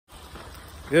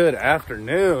Good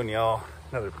afternoon, y'all.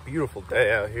 Another beautiful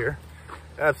day out here.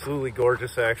 Absolutely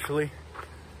gorgeous, actually.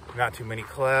 Not too many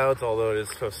clouds, although it is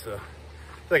supposed to,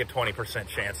 it's like a 20%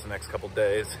 chance the next couple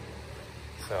days.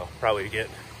 So probably get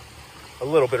a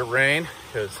little bit of rain,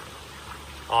 because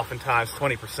oftentimes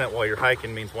 20% while you're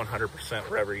hiking means 100%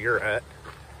 wherever you're at.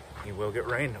 You will get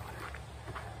rained on.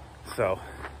 So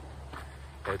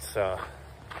it's,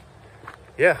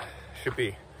 yeah, should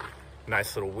be a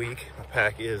nice little week. My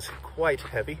pack is quite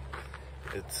heavy.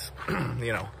 It's,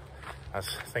 you know, I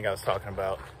think I was talking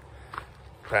about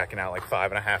packing out like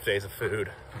 5.5 days of food.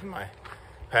 My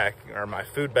pack, or my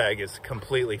food bag, is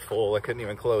completely full. I couldn't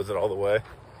even close it all the way.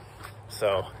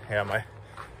 So yeah, my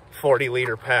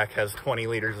 40-liter pack has 20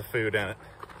 liters of food in it.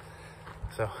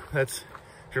 So that's,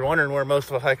 if you're wondering where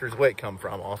most of a hiker's weight come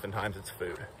from, oftentimes it's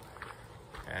food.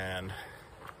 And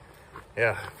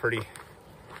yeah, pretty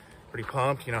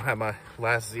pumped. You know, had my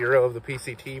last zero of the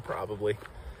PCT probably,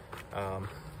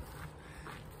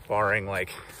 barring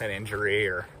like an injury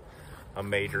or a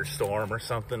major storm or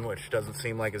something, which doesn't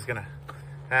seem like it's gonna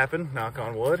happen, knock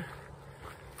on wood.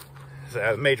 It's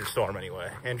a major storm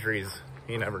anyway. Injuries,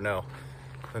 you never know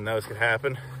when those could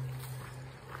happen.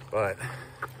 But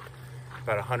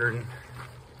about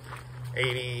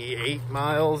 188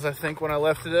 miles, I think, when I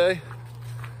left today.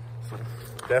 So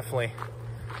definitely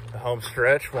the home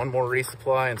stretch. One more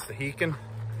resupply in Thru-Hike,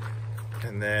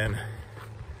 and then,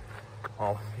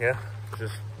 oh yeah,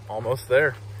 just almost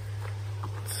there.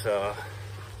 It's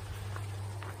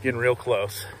getting real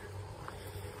close.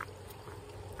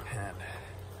 And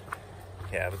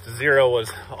yeah, but the zero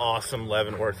was awesome.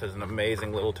 Leavenworth is an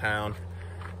amazing little town.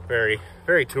 Very,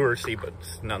 very touristy, but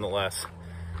nonetheless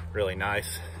really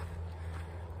nice.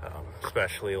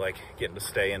 Especially like getting to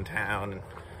stay in town and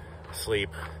sleep.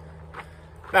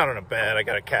 Not on a bed, I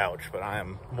got a couch, but I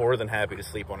am more than happy to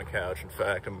sleep on a couch. In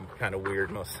fact, I'm kind of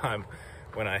weird most of the time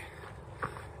when I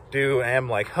am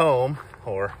like home,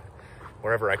 or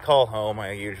wherever I call home,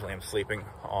 I usually am sleeping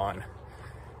on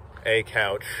a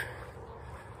couch.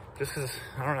 Just because,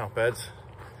 I don't know, beds,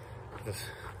 just,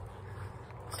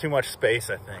 it's too much space,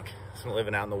 I think. So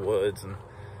living out in the woods and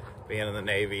being in the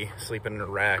Navy, sleeping in a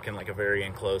rack in like a very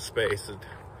enclosed space, it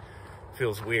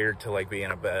feels weird to like be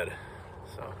in a bed.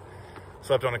 So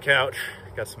slept on a couch,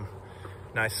 got some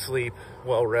nice sleep,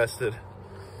 well rested,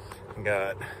 and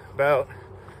got about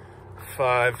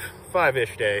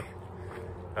five-ish day,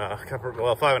 well,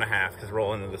 5.5, because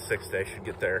rolling into the 6th day, should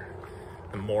get there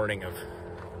the morning of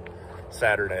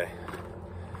Saturday.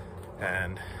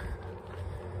 And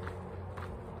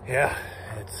yeah,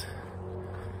 it's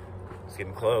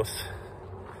getting close.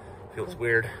 Feels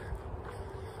weird.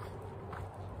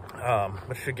 I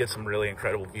should get some really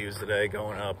incredible views today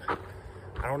going up.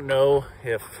 I don't know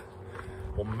if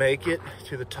we'll make it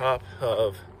to the top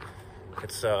of,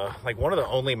 it's like one of the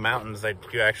only mountains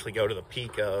that you actually go to the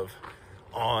peak of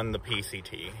on the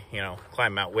PCT. You know,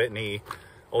 climb Mount Whitney,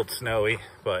 Old Snowy,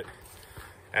 but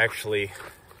actually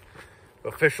the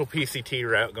official PCT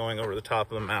route going over the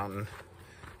top of the mountain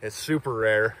is super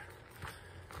rare,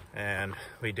 and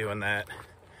we doing that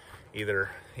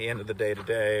either the end of the day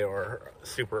today or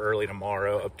super early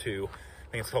tomorrow up to,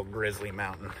 I think it's called Grizzly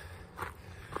Mountain.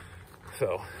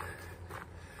 So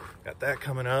got that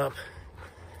coming up,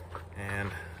 and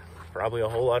probably a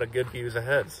whole lot of good views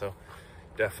ahead. So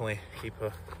definitely keep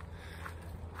a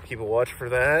watch for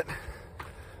that.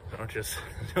 Don't just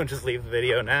leave the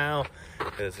video now,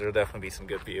 because there'll definitely be some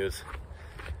good views.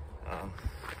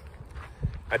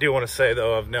 I do want to say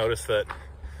though, I've noticed that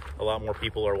a lot more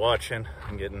people are watching.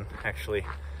 I'm getting actually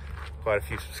quite a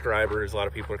few subscribers. A lot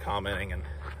of people are commenting, and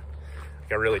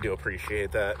I really do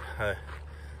appreciate that.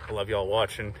 I love y'all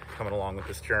watching, coming along with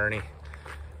this journey.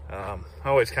 I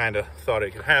always kind of thought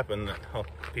it could happen, that a lot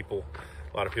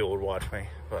of people would watch me,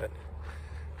 but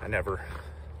I never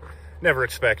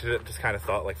expected it. Just kind of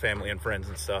thought like family and friends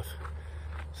and stuff.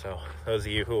 So those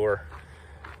of you who are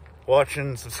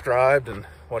watching, subscribed, and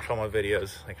watch all my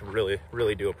videos, I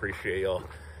really do appreciate y'all.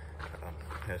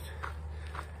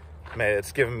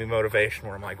 It's giving me motivation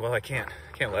where I'm like, well, I can't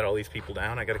let all these people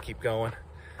down. I got to keep going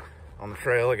on the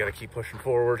trail. I got to keep pushing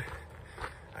forward.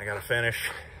 I got to finish.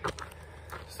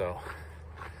 So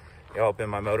y'all have been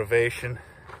my motivation,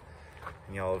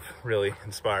 and y'all have really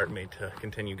inspired me to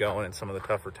continue going in some of the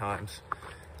tougher times.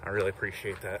 I really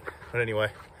appreciate that. But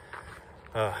anyway,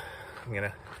 I'm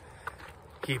gonna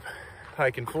keep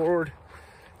hiking forward,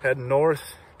 heading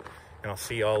north, and I'll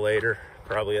see y'all later,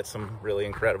 probably at some really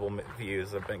incredible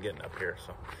views I've been getting up here.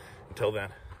 So until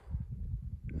then.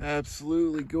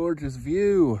 Absolutely gorgeous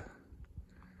view.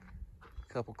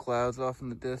 A couple clouds off in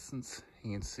the distance.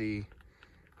 You can see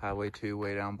Highway 2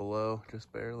 way down below,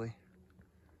 just barely.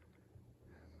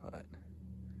 But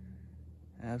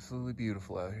absolutely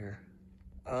beautiful out here.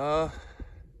 I'm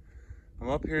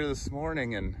up here this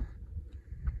morning and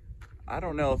I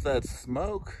don't know if that's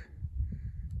smoke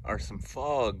or some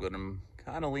fog, but I'm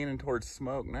kind of leaning towards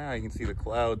smoke now. You can see the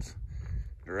clouds,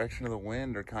 direction of the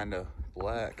wind are kind of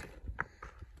black.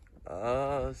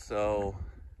 So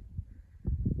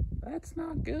that's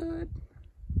not good.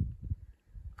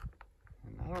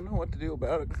 And I don't know what to do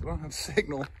about it because I don't have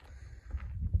signal.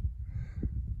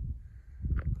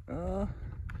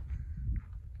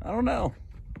 I don't know.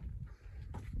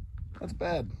 That's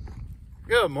bad.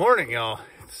 Good morning, y'all.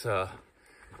 It's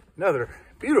another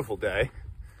beautiful day.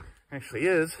 Actually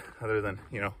is, other than,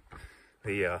 you know,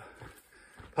 the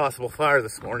possible fire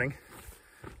this morning.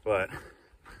 But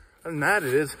other than that,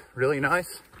 it is really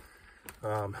nice.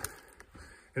 It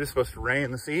is supposed to rain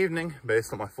this evening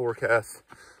based on my forecast.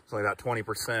 It's only about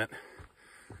 20%,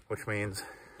 which means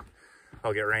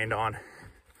I'll get rained on.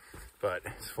 But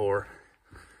it's for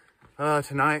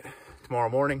tonight, tomorrow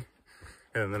morning,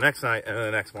 and then the next night, and then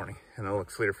the next morning. And it'll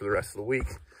look sweeter for the rest of the week,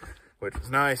 which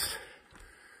is nice,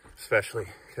 especially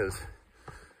because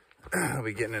I'll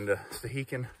be getting into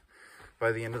Thru-Hiking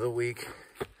by the end of the week.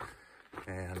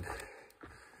 And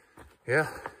yeah,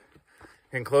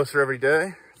 getting closer every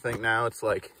day. I think now it's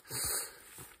like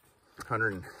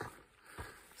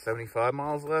 175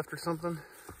 miles left or something.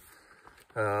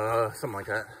 Something like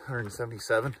that,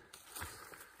 177.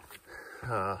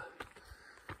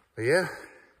 But yeah,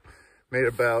 made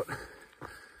about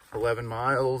 11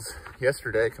 miles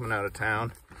yesterday coming out of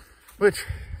town, which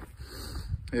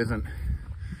isn't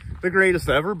the greatest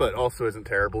ever, but also isn't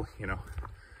terrible. You know,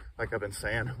 like I've been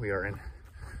saying, we are in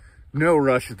no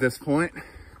rush at this point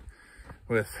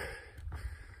with,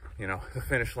 you know, the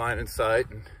finish line in sight.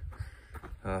 And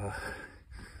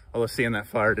although seeing that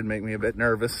fire did make me a bit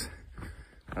nervous,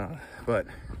 but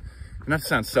not to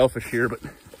sound selfish here, but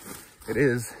it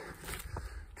is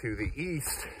to the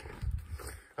east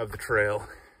of the trail,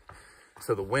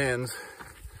 so the winds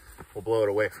will blow it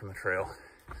away from the trail,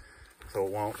 so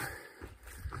it won't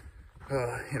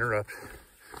interrupt,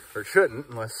 or it shouldn't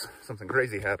unless something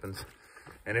crazy happens.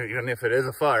 And even if it is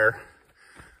a fire,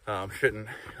 shouldn't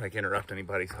like interrupt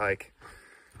anybody's hike.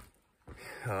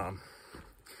 You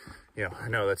know, I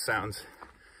know that sounds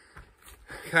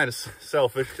kind of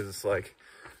selfish because it's like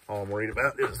all I'm worried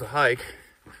about is the hike.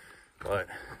 But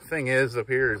the thing is, up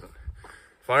here, is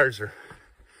fires are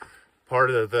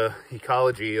part of the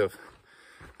ecology of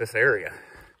this area.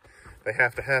 They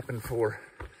have to happen for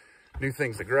new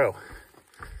things to grow.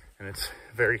 And it's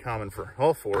very common for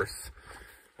all forests,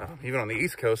 even on the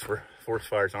East Coast where forest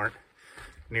fires aren't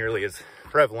nearly as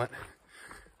prevalent.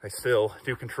 They still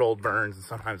do controlled burns, and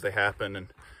sometimes they happen,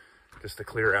 and just to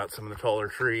clear out some of the taller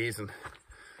trees and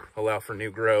allow for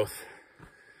new growth.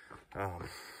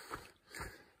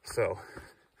 So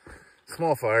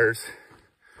small fires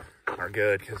are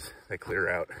good because they clear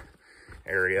out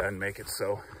area and make it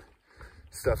so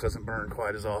stuff doesn't burn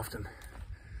quite as often.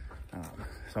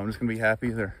 So I'm just gonna be happy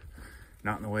they're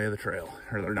not in the way of the trail,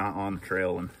 or they're not on the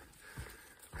trail, and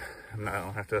I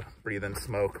don't have to breathe in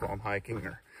smoke while I'm hiking,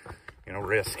 or, you know,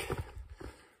 risk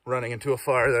running into a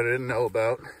fire that I didn't know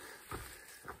about,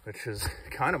 which is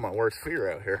kind of my worst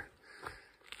fear out here.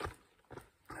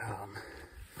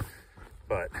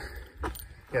 But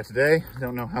yeah, today, I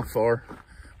don't know how far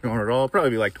we're going at all. Probably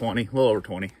be like 20, a little over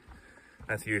 20.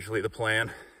 That's usually the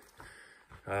plan,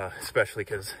 especially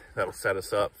because that'll set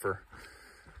us up for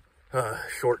a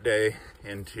short day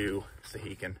into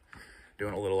Thru-Hiking,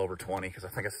 doing a little over 20, because I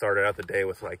think I started out the day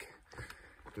with like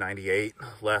 98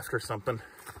 left or something.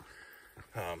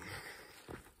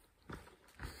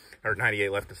 Or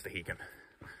 98 left to Thru-Hiking.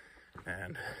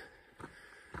 And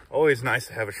always nice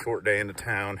to have a short day into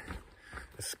town.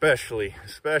 Especially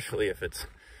if it's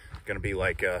gonna be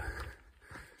like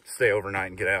stay overnight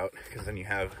and get out, because then you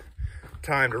have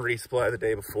time to resupply the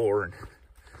day before and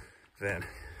then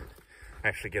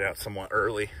actually get out somewhat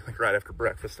early, like right after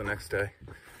breakfast the next day.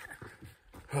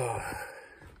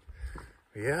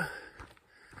 Yeah.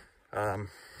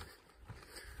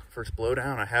 First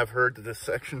blowdown. I have heard that this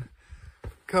section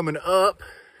coming up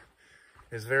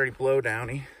is very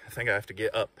blowdowny. I think I have to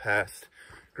get up past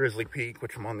Grizzly Peak,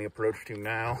 which I'm on the approach to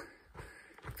now.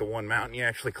 The one mountain you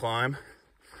actually climb.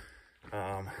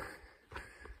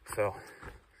 So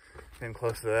getting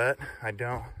close to that. I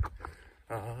don't,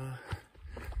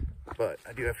 but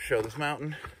I do have to show this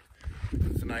mountain.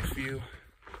 It's a nice view.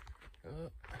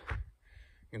 You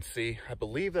can see, I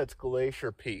believe that's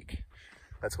Glacier Peak.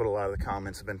 That's what a lot of the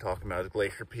comments have been talking about, is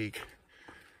Glacier Peak.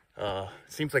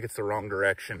 Seems like it's the wrong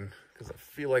direction because I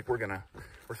feel like we're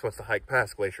supposed to hike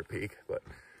past Glacier Peak, but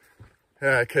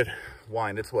it could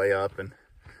wind its way up and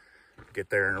get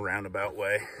there in a roundabout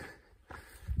way.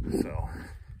 So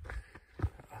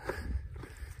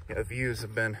yeah, the views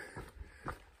have been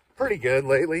pretty good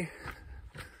lately.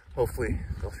 Hopefully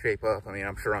they'll shape up. I mean,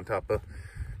 I'm sure on top of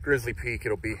Grizzly Peak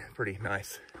it'll be pretty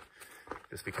nice,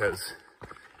 just because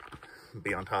it'll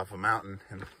be on top of a mountain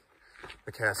and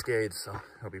the Cascades, so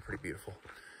it'll be pretty beautiful.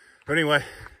 But anyway,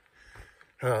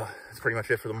 that's pretty much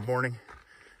it for the morning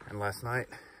and last night,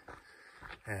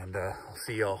 and I'll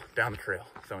see y'all down the trail.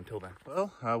 So until then.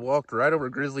 Well, I walked right over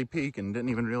Grizzly Peak and didn't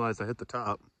even realize I hit the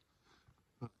top.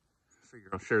 I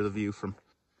figured I'll share the view from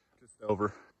just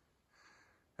over.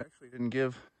 Actually didn't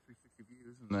give 360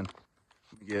 views, and then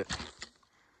you get a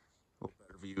little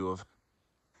better view of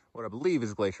what I believe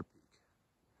is Glacier Peak.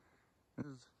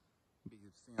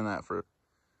 Be seeing that for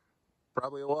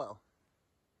probably a while.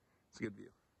 It's a good view.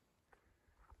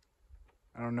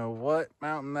 I don't know what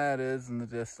mountain that is in the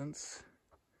distance,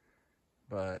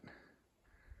 but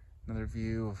another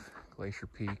view of Glacier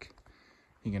Peak.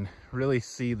 You can really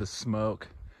see the smoke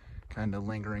kind of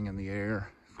lingering in the air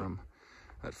from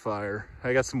that fire.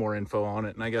 I got some more info on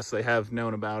it, and I guess they have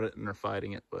known about it and are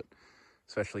fighting it, but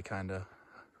especially kind of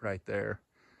right there.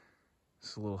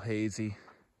 It's a little hazy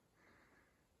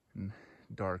and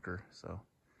darker, so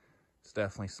it's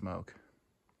definitely smoke.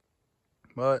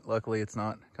 But luckily it's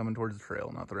not coming towards the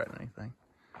trail, not threatening anything.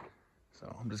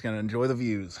 So I'm just gonna enjoy the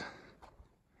views.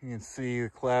 You can see the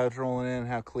clouds rolling in,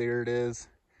 how clear it is,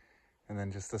 and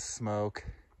then just the smoke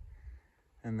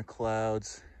and the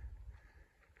clouds.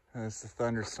 And it's the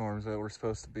thunderstorms that were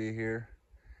supposed to be here.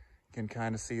 You can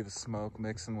kind of see the smoke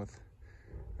mixing with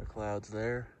the clouds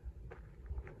there.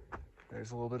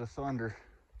 There's a little bit of thunder,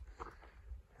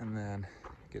 and then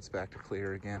it gets back to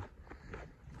clear again.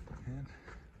 And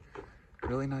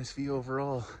really nice view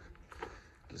overall.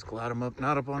 Just glad I'm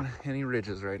not up on any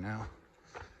ridges right now.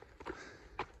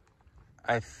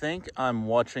 I think I'm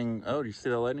watching, oh, do you see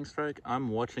that lightning strike? I'm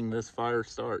watching this fire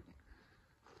start.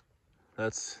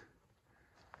 That's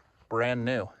brand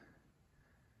new.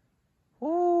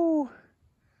 Woo!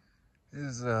 This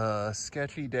is a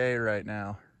sketchy day right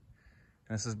now.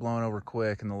 And this is blowing over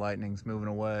quick and the lightning's moving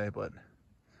away, but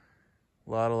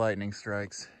a lot of lightning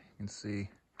strikes. You can see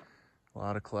a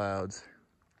lot of clouds.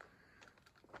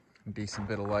 A decent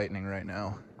bit of lightning right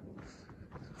now.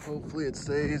 Hopefully it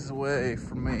stays away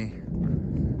from me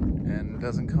and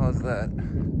doesn't cause that.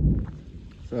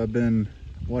 So I've been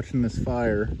watching this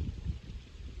fire,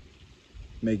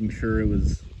 making sure it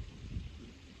was,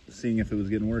 seeing if it was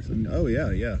getting worse. And oh yeah,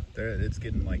 it's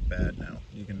getting like bad now.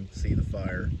 You can see the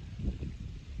fire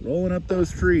rolling up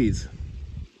those trees.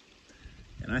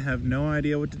 And I have no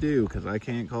idea what to do because I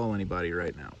can't call anybody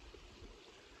right now.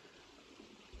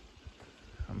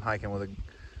 I'm hiking with a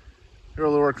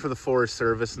girl that worked for the Forest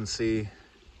Service and see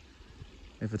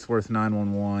if it's worth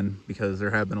 911, because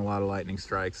there have been a lot of lightning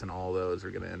strikes and all those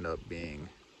are going to end up being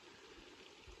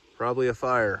probably a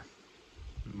fire.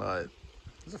 But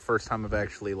it's the first time I've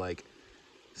actually like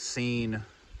seen an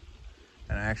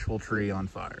actual tree on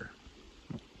fire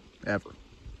ever.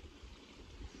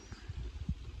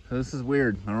 So this is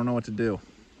weird. I don't know what to do.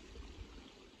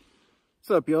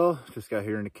 What's up, y'all? Just got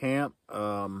here into camp.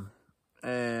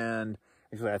 And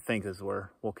actually I think this is where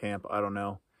we'll camp. I don't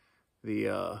know.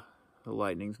 The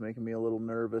lightning's making me a little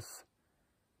nervous.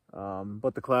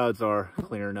 But the clouds are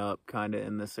clearing up kind of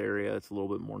in this area. It's a little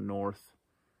bit more north.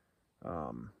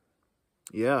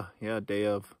 Yeah, day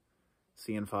of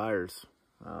seeing fires.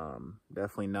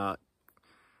 Definitely not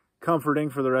comforting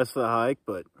for the rest of the hike,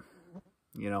 but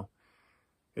you know,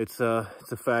 it's a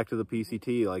fact of the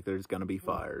PCT, like there's gonna be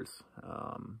fires.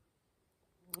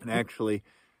 And actually,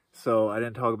 so I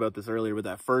didn't talk about this earlier, but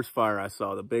that first fire I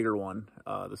saw, the bigger one,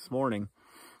 this morning,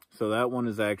 so that one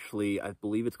is actually, I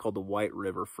believe it's called the White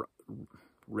River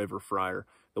Fire.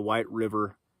 The White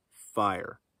River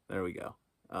Fire. There we go.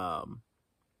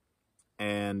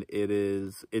 And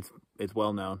it's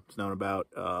well known. It's known about.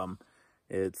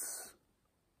 It's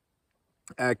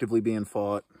actively being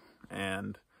fought,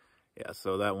 and yeah,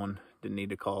 so that one didn't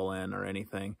need to call in or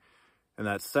anything. And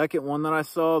that second one that I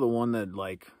saw, the one that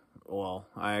like, well,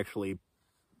 I actually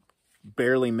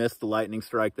barely missed the lightning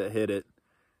strike that hit it.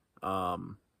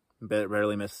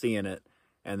 Barely missed seeing it,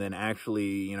 and then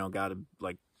actually, you know, got to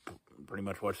like pretty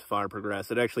much watch the fire progress.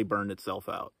 It actually burned itself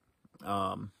out,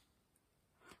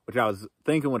 which I was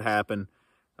thinking would happen.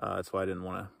 That's why I didn't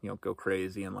want to, you know, go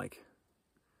crazy and like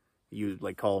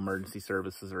call emergency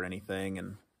services or anything.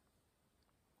 And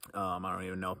I don't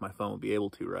even know if my phone would be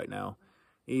able to right now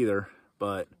either.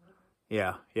 But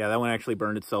Yeah, that one actually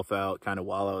burned itself out kind of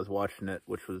while I was watching it,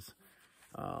 which was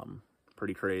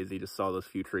pretty crazy. Just saw those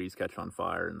few trees catch on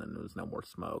fire, and then there was no more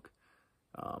smoke.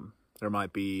 There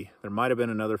might have been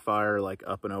another fire like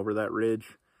up and over that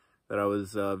ridge that I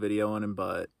was videoing,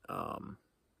 but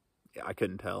yeah, I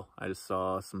couldn't tell. I just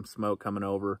saw some smoke coming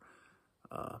over.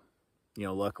 You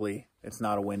know, luckily it's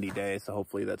not a windy day, so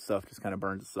hopefully that stuff just kind of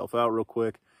burns itself out real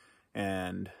quick.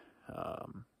 And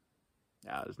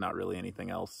yeah, there's not really anything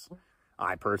else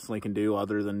I personally can do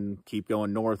other than keep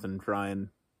going north and try and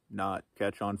not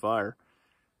catch on fire.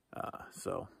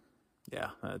 So yeah,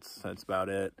 that's about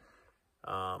it.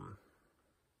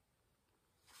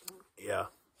 Yeah,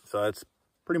 so that's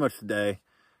pretty much the day.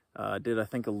 Did I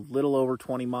think a little over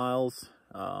 20 miles,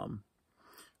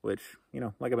 which, you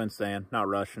know, like I've been saying, not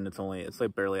rushing. It's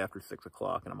like barely after 6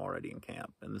 o'clock and I'm already in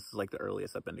camp. And this is like the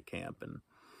earliest I've been to camp and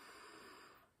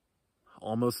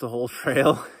almost the whole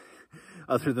trail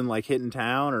other than like hitting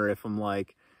town, or if I'm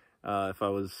like, if I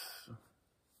was,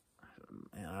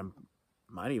 man, I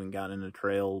might even gotten into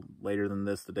trail later than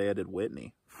this the day I did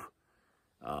Whitney,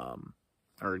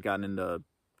 or gotten into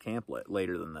camp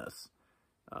later than this.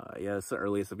 Yeah, it's the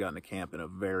earliest I've gotten to camp in a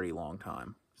very long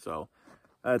time. So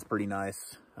that's pretty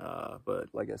nice. But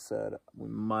like I said, we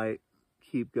might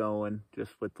keep going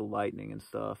just with the lightning and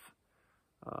stuff.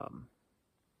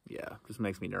 Yeah, just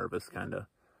makes me nervous kind of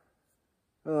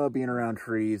being around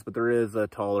trees, but there is a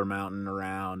taller mountain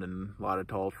around and a lot of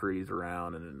tall trees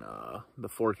around, and the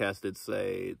forecast did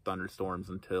say thunderstorms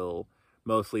until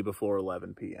mostly before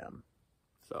 11 p.m.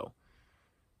 So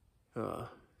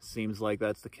seems like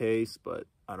that's the case, but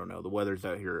I don't know. The weather's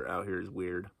out here is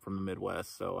weird from the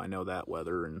Midwest, so I know that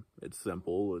weather, and it's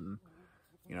simple, and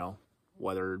you know,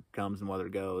 weather comes and weather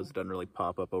goes. It doesn't really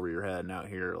pop up over your head. And out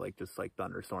here, like, just like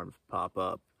thunderstorms pop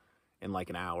up in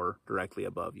like an hour directly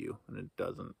above you, and it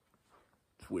doesn't.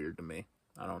 It's weird to me.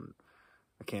 I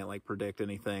can't like predict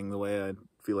anything the way I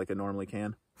feel like I normally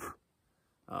can.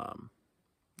 A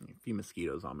few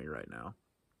mosquitoes on me right now,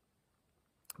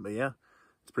 but yeah,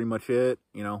 that's pretty much it.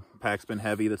 You know, pack's been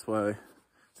heavy. That's why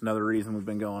it's another reason we've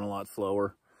been going a lot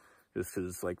slower, just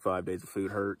because like 5 days of food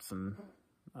hurts, and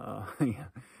yeah,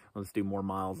 let's do more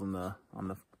miles on the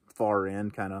far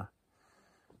end, kind of,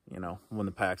 you know, when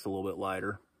the pack's a little bit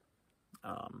lighter.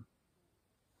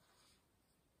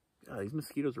 God, these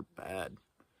mosquitoes are bad.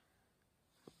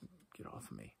 Get off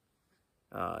of me.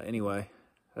 Anyway,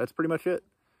 that's pretty much it.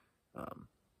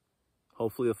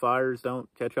 Hopefully the fires don't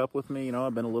catch up with me. You know,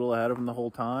 I've been a little ahead of them the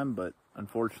whole time, but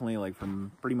unfortunately, like,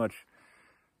 from pretty much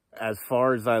as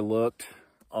far as I looked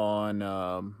on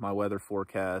my weather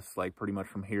forecast, like pretty much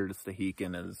from here to Thru-Hike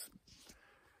is,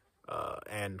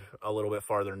 and a little bit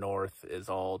farther north is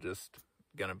all just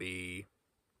gonna be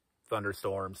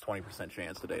thunderstorms, 20%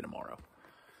 chance today, tomorrow.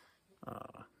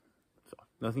 So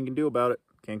nothing you can do about it.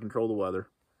 Can't control the weather.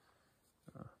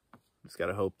 Just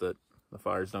gotta hope that the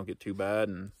fires don't get too bad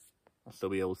and I'll still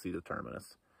be able to see the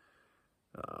terminus.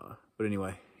 But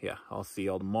anyway, yeah, I'll see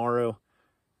y'all tomorrow.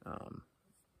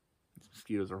 These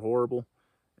mosquitoes are horrible,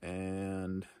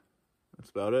 and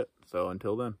that's about it. So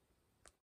until then.